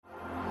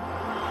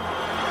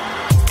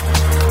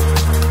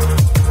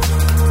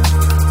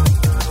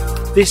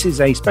This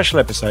is a special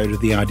episode of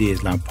the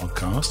Ideas Lab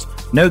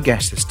podcast. No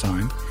guest this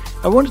time.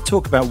 I want to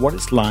talk about what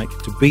it's like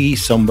to be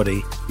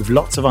somebody with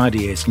lots of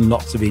ideas and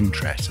lots of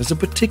interests. There's a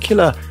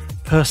particular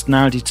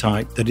personality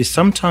type that is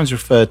sometimes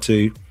referred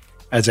to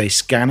as a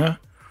scanner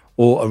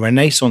or a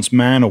Renaissance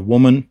man or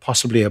woman,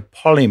 possibly a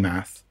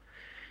polymath.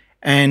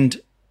 And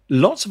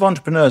lots of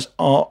entrepreneurs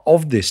are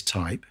of this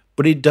type,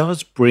 but it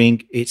does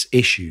bring its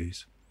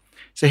issues.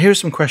 So here are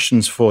some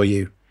questions for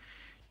you.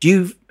 Do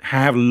you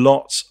have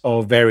lots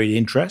of varied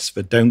interests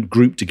that don't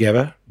group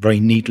together very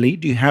neatly?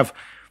 Do you have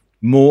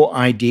more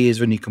ideas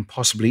than you can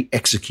possibly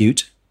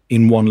execute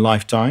in one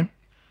lifetime?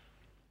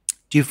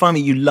 Do you find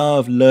that you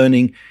love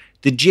learning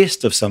the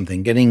gist of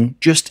something, getting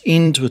just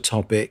into a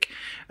topic,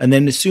 and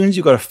then as soon as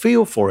you've got a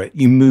feel for it,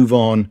 you move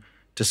on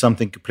to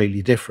something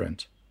completely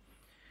different?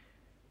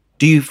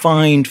 Do you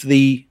find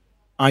the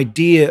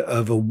idea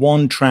of a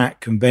one-track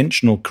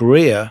conventional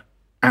career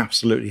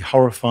absolutely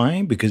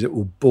horrifying because it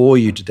will bore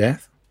you to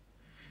death?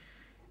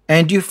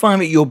 And do you find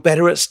that you're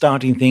better at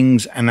starting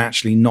things and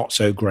actually not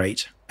so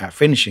great at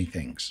finishing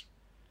things?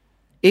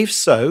 If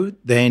so,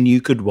 then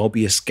you could well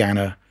be a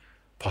scanner,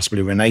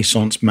 possibly a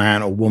Renaissance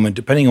man or woman,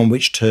 depending on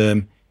which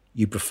term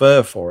you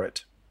prefer for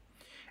it.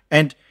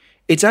 And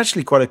it's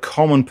actually quite a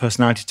common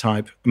personality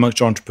type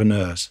amongst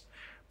entrepreneurs.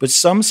 But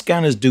some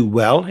scanners do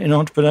well in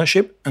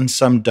entrepreneurship and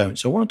some don't.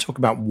 So I want to talk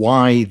about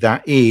why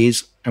that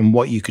is and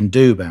what you can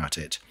do about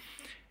it.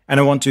 And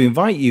I want to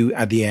invite you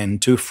at the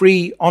end to a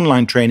free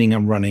online training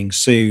I'm running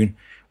soon,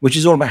 which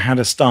is all about how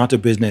to start a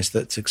business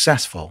that's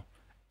successful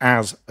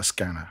as a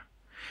scanner.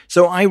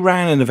 So I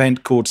ran an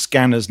event called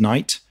Scanners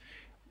Night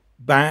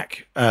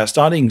back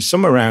starting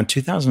somewhere around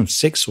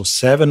 2006 or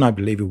 7, I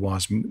believe it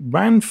was.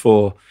 Ran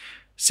for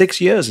 6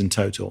 years in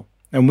total.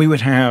 And we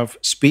would have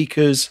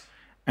speakers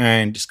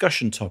and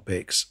discussion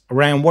topics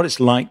around what it's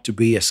like to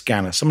be a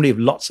scanner, somebody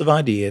with lots of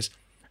ideas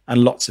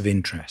and lots of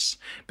interests.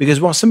 Because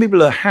while some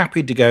people are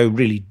happy to go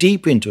really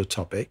deep into a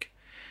topic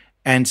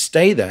and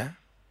stay there,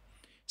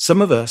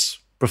 some of us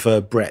prefer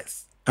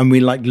breadth. And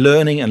we like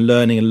learning and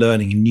learning and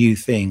learning new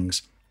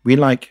things. We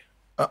like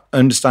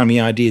understanding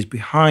the ideas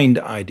behind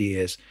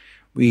ideas.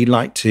 We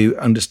like to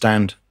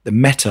understand the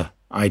meta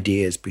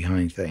ideas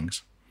behind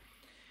things.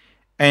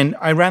 And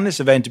I ran this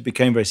event. It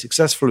became very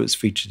successful. It was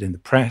featured in the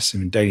press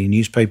and in daily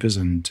newspapers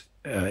and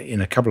in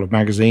a couple of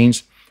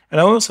magazines. And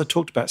I also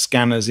talked about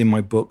scanners in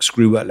my book,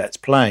 Screw What, Let's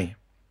Play.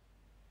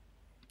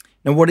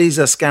 Now, what is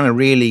a scanner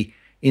really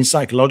in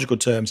psychological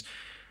terms?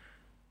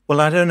 Well,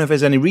 I don't know if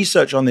there's any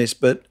research on this,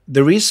 but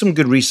there is some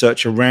good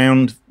research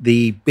around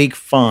the Big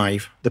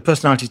Five, the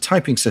personality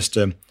typing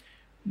system,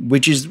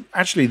 which is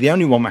actually the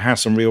only one that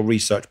has some real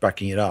research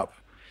backing it up.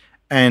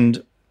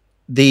 And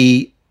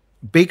the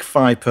Big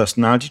Five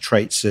personality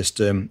trait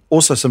system,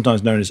 also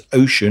sometimes known as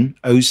OCEAN,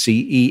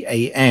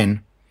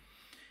 OCEAN,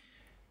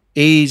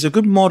 is a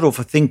good model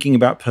for thinking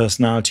about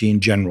personality in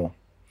general.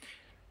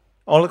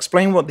 I'll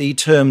explain what the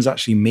terms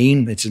actually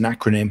mean. It's an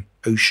acronym,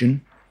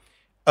 OCEAN.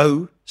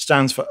 O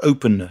stands for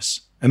openness,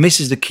 and this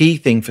is the key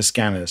thing for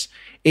scanners.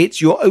 It's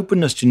your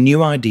openness to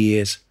new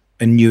ideas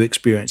and new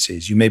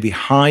experiences. You may be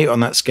high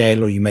on that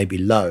scale or you may be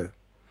low.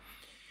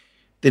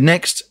 The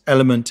next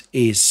element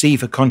is C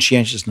for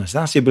conscientiousness.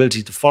 That's the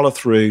ability to follow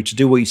through, to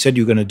do what you said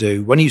you were going to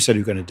do, when you said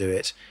you were going to do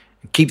it,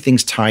 and keep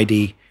things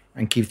tidy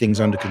and keep things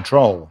under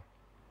control.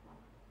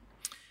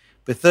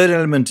 The third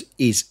element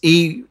is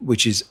E,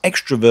 which is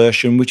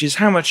extroversion, which is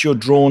how much you're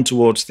drawn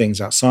towards things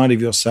outside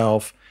of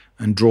yourself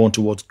and drawn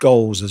towards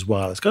goals as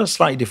well. It's got a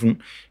slightly different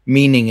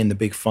meaning in the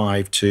Big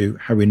Five to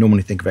how we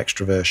normally think of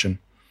extroversion.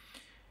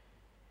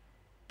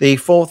 The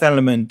fourth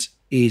element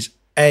is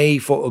A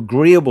for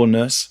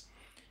agreeableness.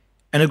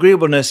 And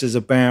agreeableness is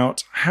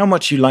about how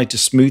much you like to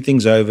smooth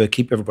things over,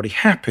 keep everybody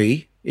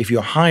happy if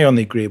you're high on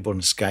the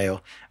agreeableness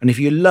scale. And if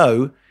you're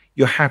low,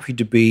 you're happy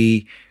to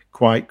be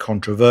quite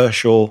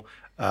controversial,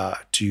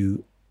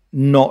 to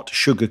not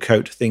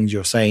sugarcoat things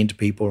you're saying to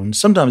people. And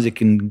sometimes it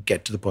can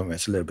get to the point where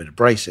it's a little bit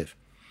abrasive.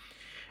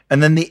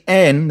 And then the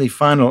N, the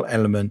final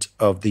element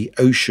of the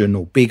OCEAN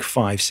or Big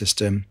Five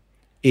system,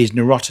 is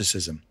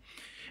neuroticism.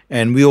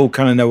 And we all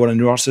kind of know what a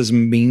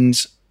neuroticism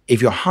means.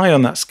 If you're high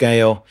on that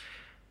scale,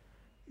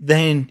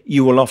 then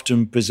you will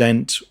often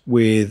present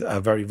with a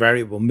very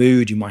variable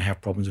mood. You might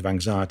have problems with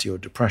anxiety or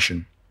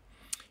depression.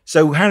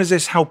 So how does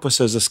this help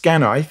us as a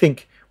scanner? I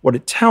think what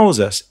it tells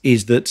us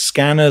is that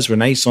scanners,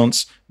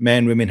 Renaissance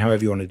men, women,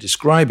 however you want to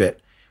describe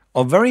it,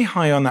 are very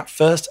high on that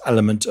first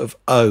element of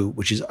O,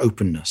 which is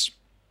openness.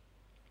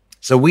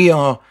 So we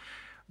are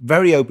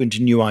very open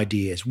to new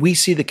ideas. We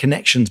see the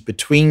connections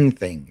between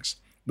things.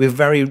 We're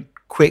very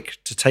quick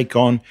to take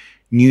on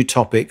new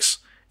topics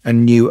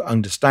and new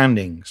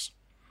understandings.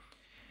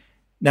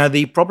 Now,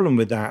 the problem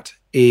with that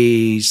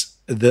is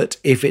that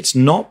if it's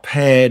not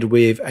paired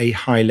with a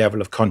high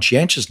level of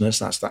conscientiousness,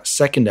 that's that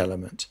second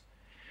element,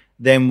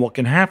 then what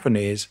can happen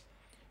is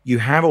you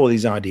have all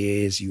these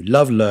ideas, you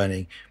love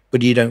learning,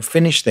 but you don't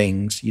finish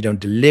things, you don't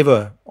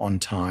deliver on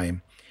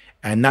time,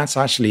 and that's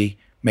actually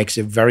makes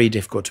it very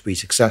difficult to be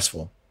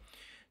successful.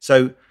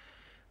 So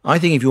I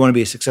think if you want to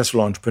be a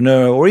successful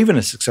entrepreneur or even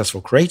a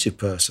successful creative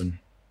person,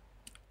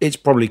 it's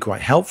probably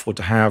quite helpful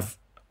to have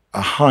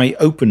a high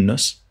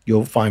openness.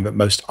 You'll find that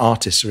most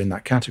artists are in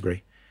that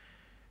category.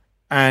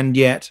 And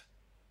yet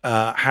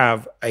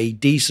have a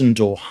decent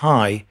or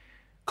high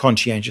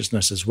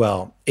conscientiousness as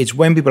well. It's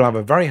when people have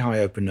a very high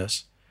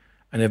openness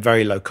and a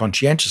very low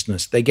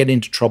conscientiousness, they get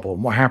into trouble.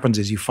 And what happens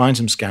is you find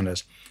some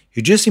scanners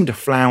who just seem to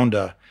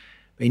flounder.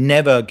 They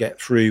never get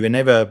through, they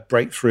never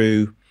break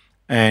through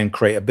and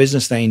create a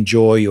business they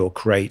enjoy or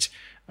create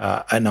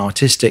an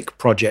artistic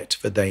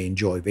project that they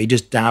enjoy. They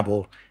just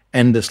dabble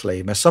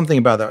endlessly. There's something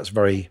about that that's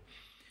very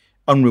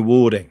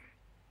unrewarding.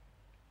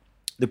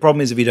 The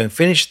problem is if you don't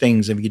finish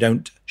things, if you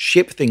don't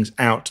ship things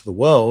out to the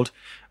world,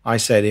 I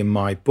said in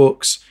my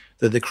books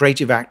that the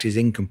creative act is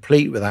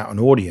incomplete without an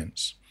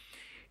audience.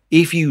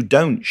 If you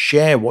don't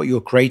share what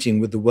you're creating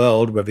with the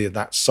world, whether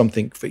that's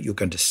something that you're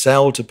going to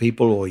sell to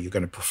people or you're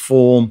going to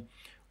perform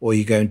or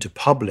you're going to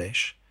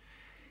publish,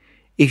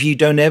 if you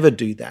don't ever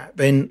do that,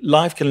 then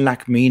life can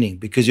lack meaning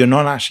because you're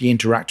not actually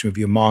interacting with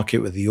your market,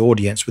 with the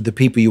audience, with the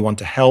people you want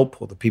to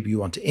help or the people you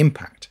want to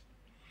impact.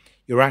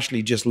 You're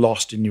actually just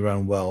lost in your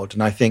own world.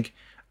 And I think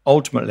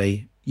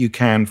ultimately you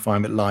can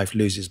find that life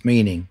loses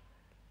meaning.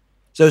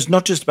 So it's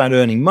not just about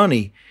earning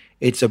money,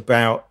 it's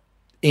about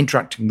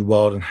interacting with the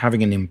world and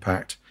having an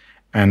impact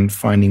and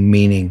finding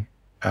meaning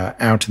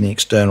out in the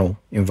external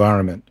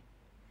environment.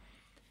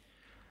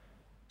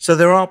 So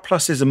there are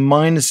pluses and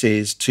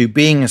minuses to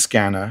being a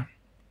scanner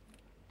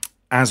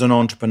as an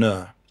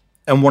entrepreneur.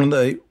 And one of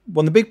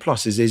the big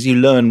pluses is you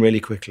learn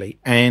really quickly.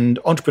 And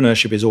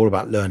entrepreneurship is all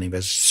about learning.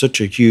 There's such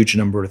a huge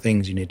number of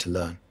things you need to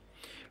learn,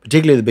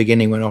 particularly at the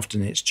beginning when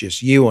often it's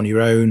just you on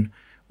your own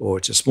or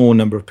it's a small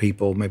number of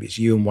people, maybe it's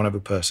you and one other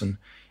person,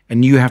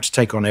 and you have to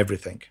take on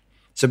everything.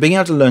 So being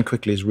able to learn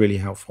quickly is really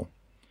helpful.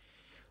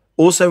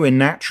 Also, we're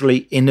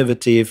naturally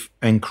innovative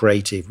and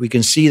creative. We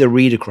can see the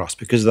read across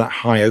because of that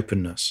high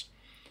openness.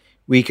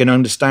 We can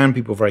understand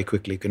people very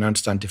quickly, we can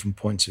understand different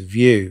points of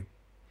view.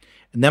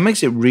 And that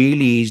makes it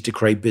really easy to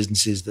create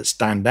businesses that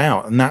stand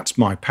out. And that's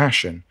my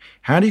passion.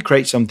 How do you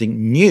create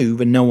something new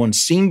that no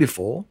one's seen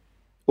before,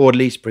 or at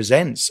least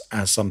presents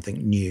as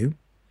something new?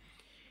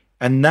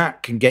 And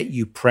that can get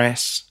you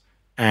press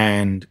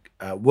and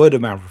word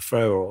of mouth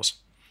referrals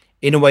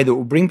in a way that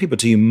will bring people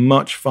to you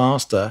much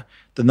faster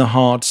than the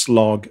hard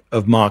slog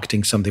of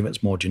marketing something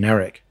that's more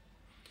generic.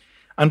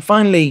 And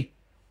finally,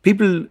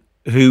 people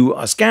who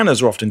are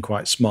scanners are often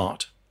quite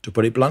smart, to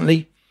put it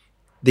bluntly.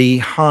 The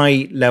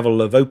high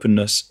level of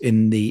openness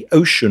in the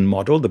Ocean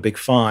model, the Big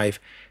Five,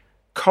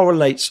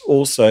 correlates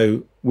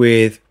also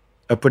with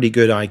a pretty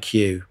good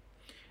IQ.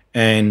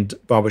 And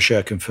Barbara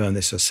Sher confirmed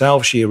this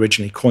herself. She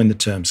originally coined the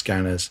term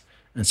scanners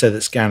and said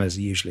that scanners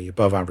are usually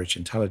above average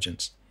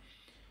intelligence.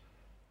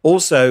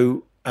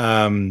 Also,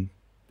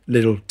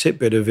 little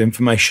tidbit of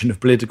information of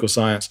political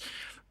science,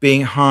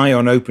 being high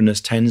on openness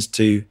tends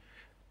to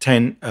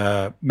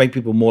make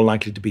people more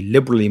likely to be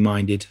liberally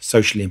minded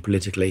socially and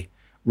politically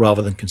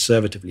rather than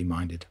conservatively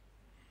minded.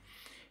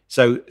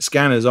 So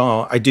scanners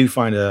I do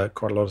find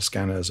quite a lot of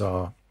scanners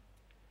are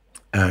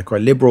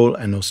quite liberal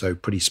and also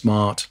pretty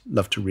smart,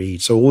 love to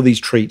read. So all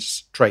these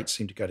traits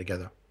seem to go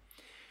together.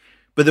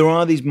 But there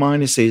are these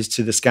minuses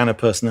to the scanner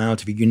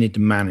personality that you need to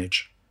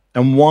manage.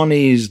 And one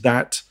is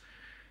that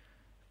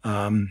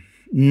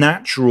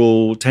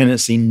natural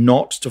tendency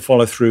not to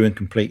follow through and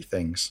complete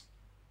things.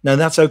 Now,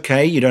 that's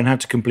okay. You don't have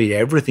to complete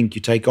everything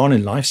you take on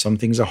in life. Some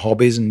things are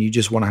hobbies and you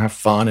just want to have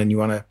fun and you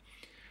want to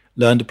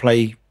learn to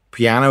play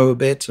piano a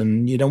bit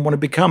and you don't want to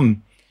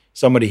become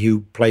somebody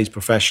who plays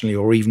professionally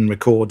or even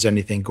records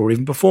anything or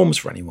even performs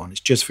for anyone. It's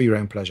just for your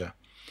own pleasure.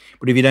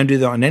 But if you don't do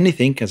that on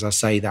anything, as I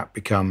say, that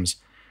becomes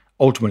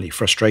ultimately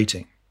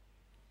frustrating.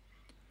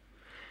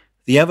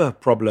 The other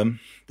problem,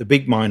 the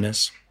big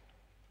minus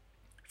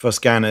for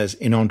scanners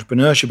in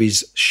entrepreneurship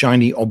is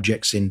shiny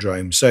object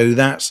syndrome. So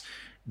that's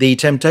the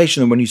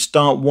temptation that when you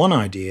start one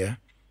idea,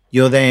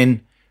 you're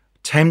then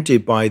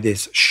tempted by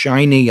this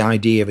shiny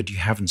idea that you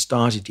haven't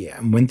started yet.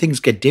 And when things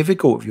get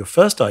difficult with your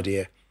first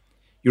idea,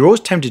 you're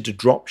always tempted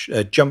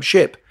to jump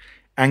ship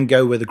and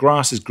go where the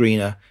grass is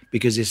greener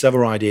because this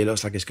other idea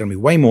looks like it's going to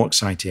be way more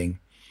exciting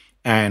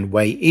and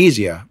way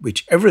easier,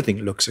 which everything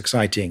looks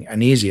exciting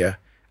and easier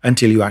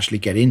until you actually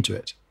get into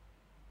it.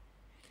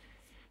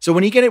 So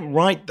when you get it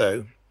right,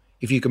 though,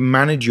 if you can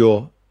manage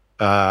your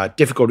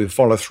difficulty to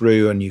follow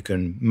through and you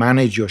can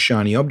manage your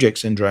shiny object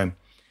syndrome,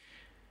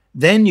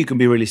 then you can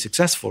be really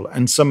successful.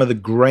 And some of the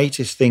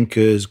greatest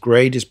thinkers,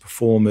 greatest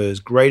performers,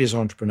 greatest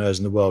entrepreneurs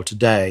in the world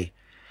today,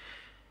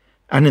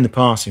 and in the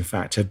past, in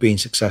fact, have been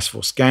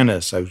successful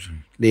scanners. So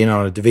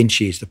Leonardo da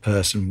Vinci is the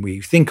person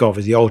we think of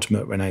as the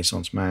ultimate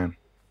Renaissance man.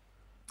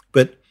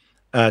 But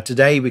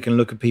today we can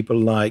look at people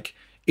like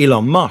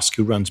Elon Musk,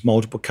 who runs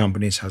multiple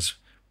companies, has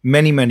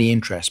many, many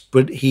interests,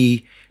 but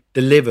he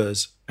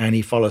delivers and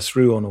he follows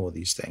through on all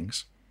these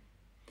things.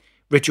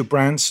 Richard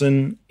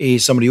Branson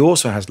is somebody who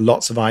also has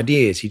lots of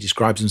ideas. He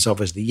describes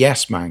himself as the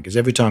yes man, because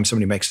every time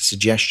somebody makes a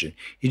suggestion,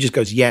 he just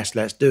goes, yes,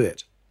 let's do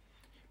it.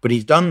 But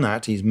he's done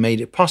that, he's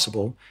made it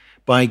possible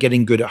by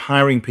getting good at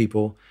hiring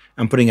people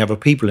and putting other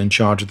people in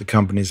charge of the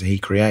companies that he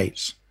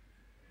creates.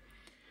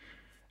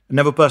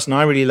 Another person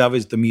I really love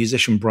is the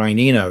musician Brian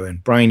Eno.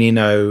 And Brian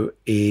Eno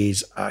he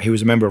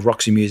was a member of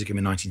Roxy Music in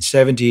the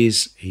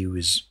 1970s. He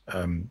was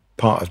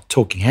part of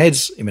Talking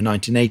Heads in the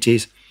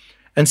 1980s.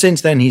 And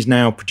since then, he's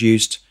now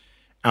produced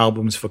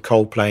albums for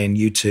Coldplay and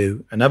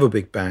U2 and other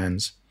big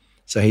bands.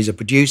 So he's a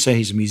producer,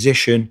 he's a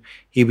musician.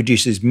 He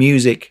produces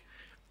music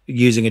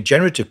using a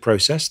generative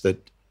process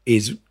that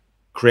is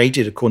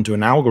created according to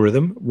an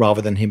algorithm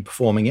rather than him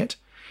performing it.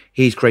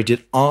 He's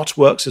created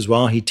artworks as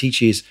well.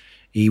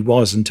 He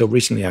was until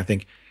recently, I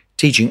think,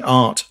 teaching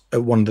art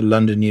at one of the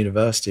London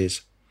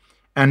universities.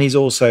 And he's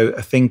also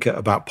a thinker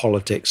about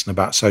politics and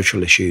about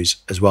social issues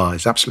as well.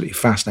 He's an absolutely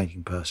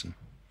fascinating person.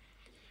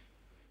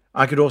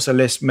 I could also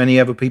list many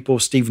other people.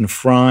 Stephen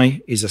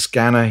Fry is a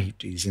scanner.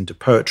 He's into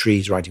poetry.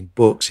 He's writing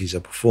books. He's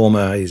a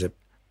performer. He's an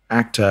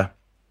actor.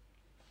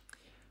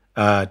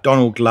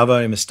 Donald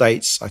Glover in the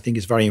States, I think,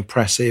 is very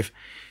impressive.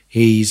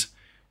 He's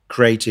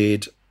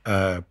created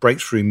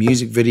breakthrough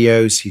music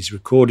videos. He's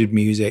recorded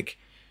music.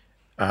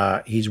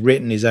 He's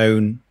written his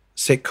own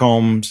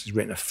sitcoms. He's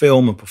written a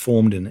film and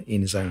performed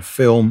in his own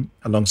film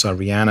alongside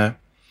Rihanna.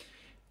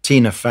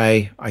 Tina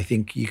Fey, I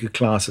think you could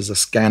class as a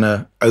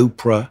scanner.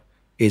 Oprah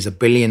is a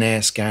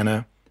billionaire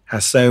scanner,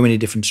 has so many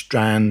different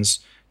strands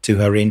to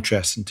her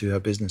interests and to her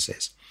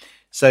businesses.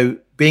 So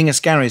being a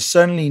scanner is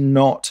certainly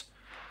not,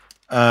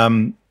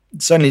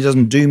 certainly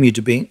doesn't doom you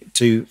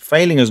to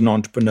failing as an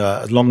entrepreneur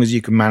as long as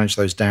you can manage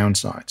those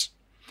downsides.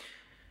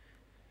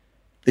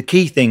 The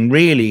key thing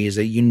really is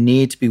that you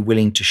need to be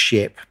willing to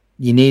ship.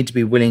 You need to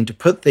be willing to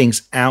put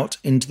things out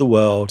into the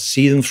world,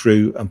 see them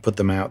through and put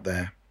them out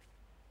there.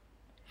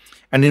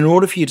 And in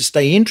order for you to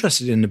stay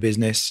interested in the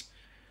business,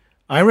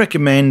 I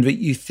recommend that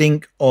you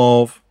think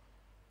of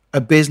a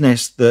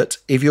business that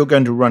if you're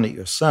going to run it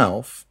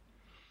yourself,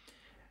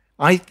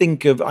 I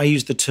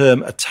use the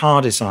term a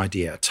TARDIS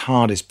idea, a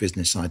TARDIS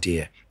business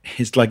idea.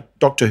 It's like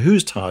Doctor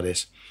Who's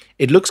TARDIS.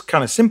 It looks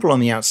kind of simple on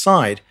the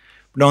outside,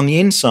 but on the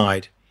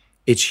inside,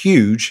 it's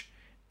huge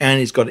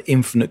and it's got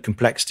infinite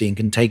complexity and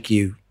can take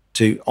you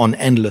on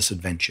endless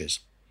adventures.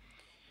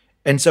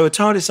 And so a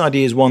TARDIS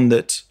idea is one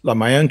that, like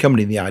my own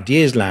company, the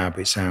Ideas Lab,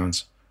 it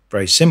sounds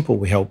very simple.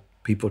 We help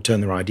people turn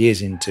their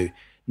ideas into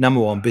number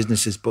one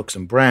businesses, books,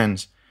 and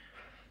brands.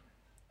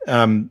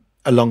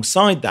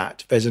 Alongside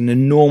that, there's an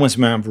enormous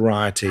amount of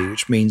variety,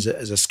 which means that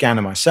as a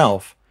scanner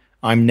myself,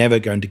 I'm never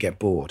going to get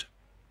bored.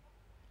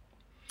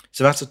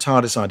 So that's a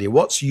TARDIS idea.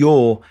 What's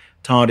your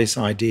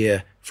TARDIS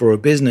idea for a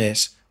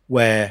business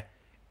where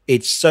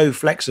it's so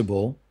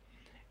flexible,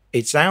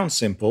 it sounds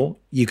simple,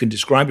 you can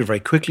describe it very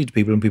quickly to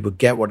people and people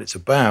get what it's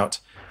about,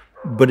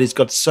 but it's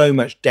got so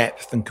much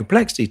depth and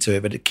complexity to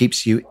it that it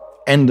keeps you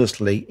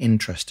endlessly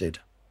interested.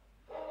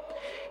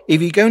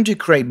 If you're going to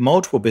create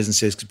multiple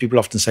businesses, because people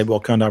often say, well,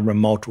 can't I run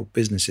multiple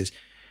businesses?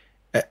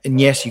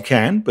 And yes, you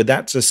can, but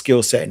that's a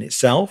skill set in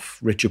itself.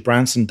 Richard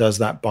Branson does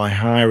that by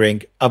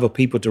hiring other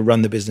people to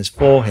run the business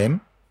for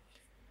him.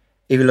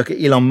 If you look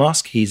at Elon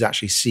Musk, he's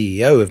actually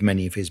CEO of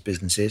many of his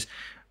businesses.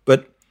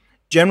 But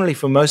generally,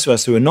 for most of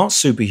us who are not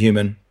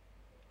superhuman,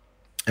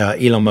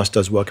 Elon Musk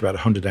does work about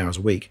 100 hours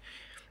a week.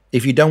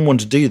 If you don't want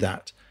to do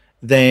that,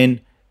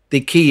 then the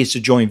key is to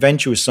joint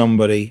venture with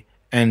somebody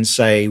and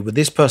say, well,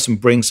 this person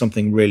brings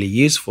something really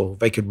useful.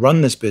 They could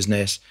run this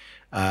business,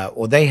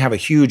 or they have a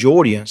huge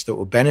audience that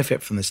will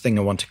benefit from this thing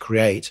I want to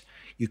create.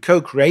 You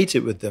co-create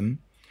it with them,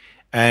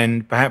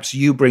 and perhaps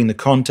you bring the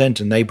content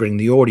and they bring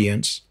the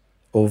audience,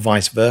 or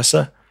vice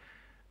versa.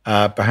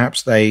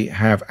 Perhaps they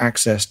have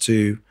access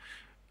to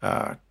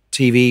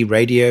TV,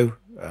 radio,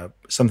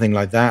 something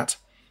like that,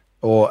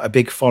 or a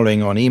big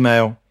following on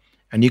email,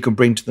 and you can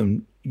bring to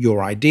them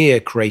your idea,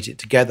 create it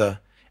together,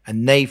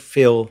 and they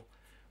fill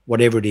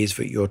whatever it is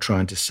that you're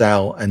trying to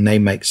sell, and they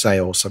make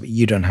sales so that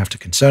you don't have to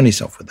concern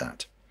yourself with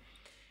that.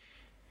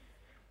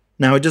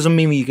 Now, it doesn't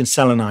mean that you can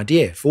sell an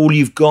idea. If all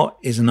you've got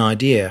is an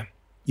idea,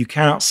 you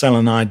cannot sell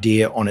an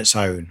idea on its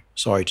own.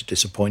 Sorry to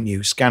disappoint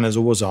you. Scanners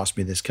always ask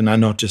me this, can I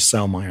not just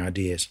sell my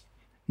ideas?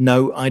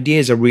 No,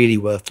 ideas are really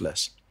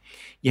worthless.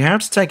 You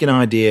have to take an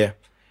idea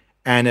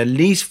and at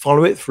least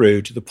follow it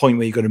through to the point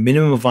where you've got a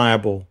minimum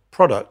viable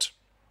product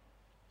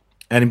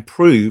and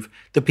improve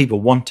that people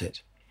want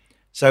it.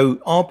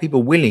 So are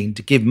people willing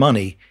to give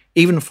money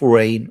even for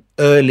an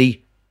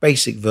early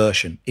basic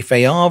version? If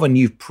they are, then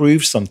you've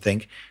proved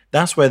something.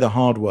 That's where the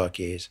hard work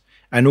is.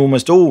 And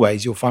almost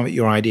always you'll find that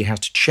your idea has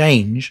to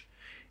change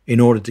in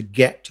order to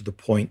get to the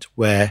point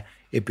where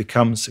it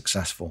becomes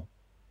successful.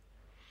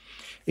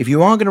 If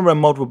you are going to run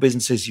multiple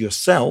businesses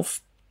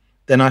yourself,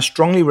 then I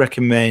strongly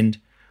recommend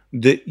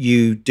that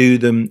you do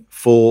them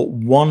for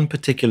one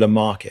particular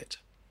market.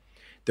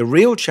 The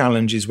real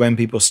challenge is when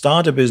people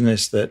start a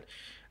business that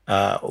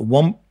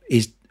one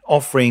is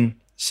offering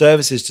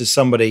services to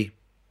somebody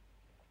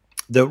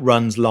that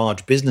runs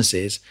large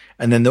businesses,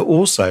 and then they're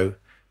also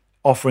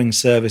offering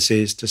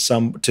services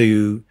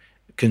to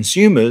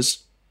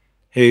consumers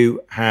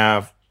who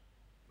don't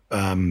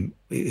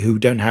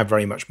have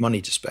very much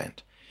money to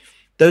spend.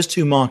 those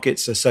two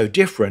markets are so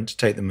different, to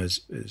take them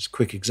as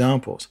quick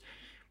examples,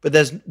 but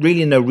there's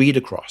really no read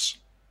across.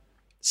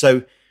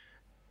 So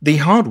the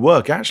hard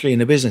work actually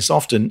in a business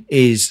often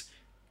is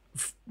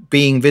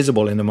being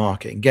visible in the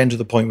market and getting to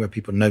the point where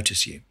people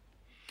notice you.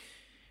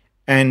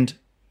 And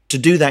to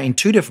do that in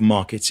two different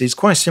markets is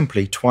quite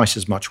simply twice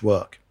as much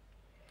work.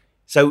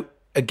 So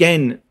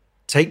again,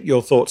 take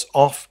your thoughts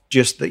off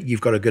just that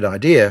you've got a good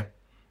idea,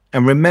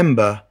 and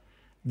remember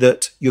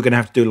that you're going to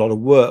have to do a lot of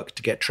work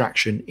to get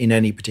traction in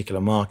any particular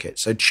market.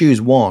 So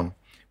choose one.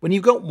 When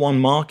you've got one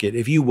market,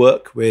 if you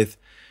work with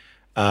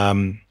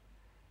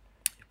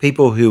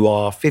people who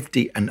are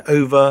 50 and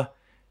over,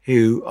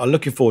 who are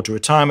looking forward to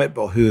retirement,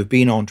 but who have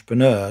been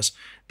entrepreneurs,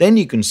 then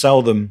you can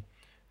sell them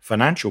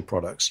financial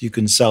products. You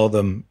can sell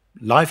them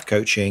life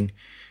coaching.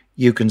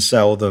 You can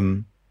sell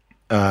them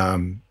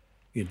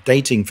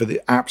dating for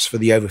the apps for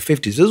the over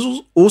 50s.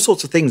 There's all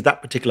sorts of things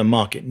that particular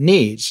market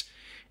needs.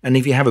 And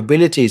if you have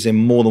abilities in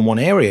more than one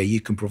area, you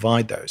can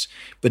provide those.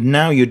 But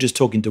now you're just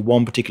talking to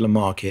one particular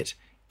market,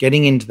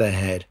 getting into their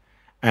head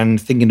and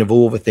thinking of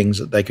all the things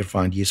that they could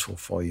find useful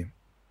for you.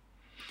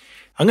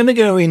 I'm going to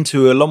go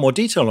into a lot more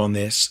detail on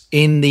this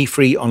in the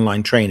free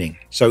online training.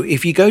 So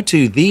if you go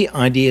to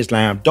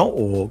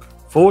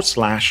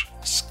theideaslab.org/scanner,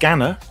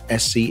 SCANNER,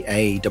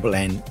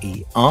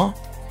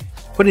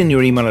 put in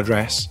your email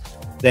address,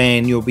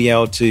 then you'll be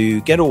able to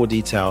get all the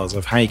details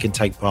of how you can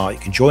take part. You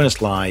can join us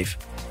live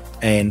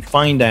and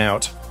find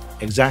out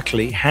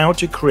exactly how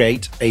to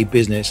create a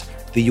business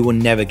that you will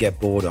never get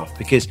bored of,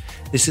 because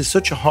this is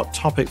such a hot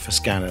topic for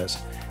scanners.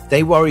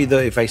 They worry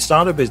that if they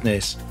start a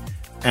business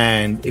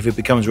and if it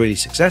becomes really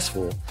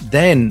successful,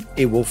 then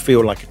it will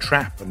feel like a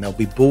trap and they'll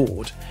be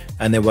bored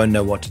and they won't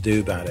know what to do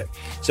about it.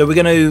 So we're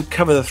going to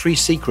cover the 3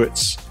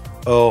 secrets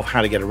of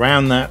how to get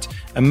around that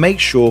and make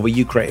sure that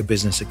you create a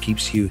business that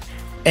keeps you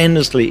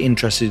endlessly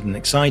interested and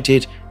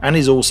excited and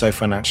is also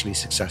financially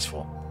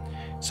successful.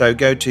 So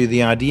go to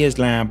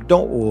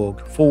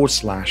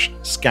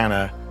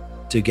theideaslab.org/scanner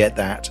to get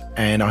that,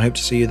 and I hope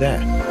to see you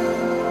there.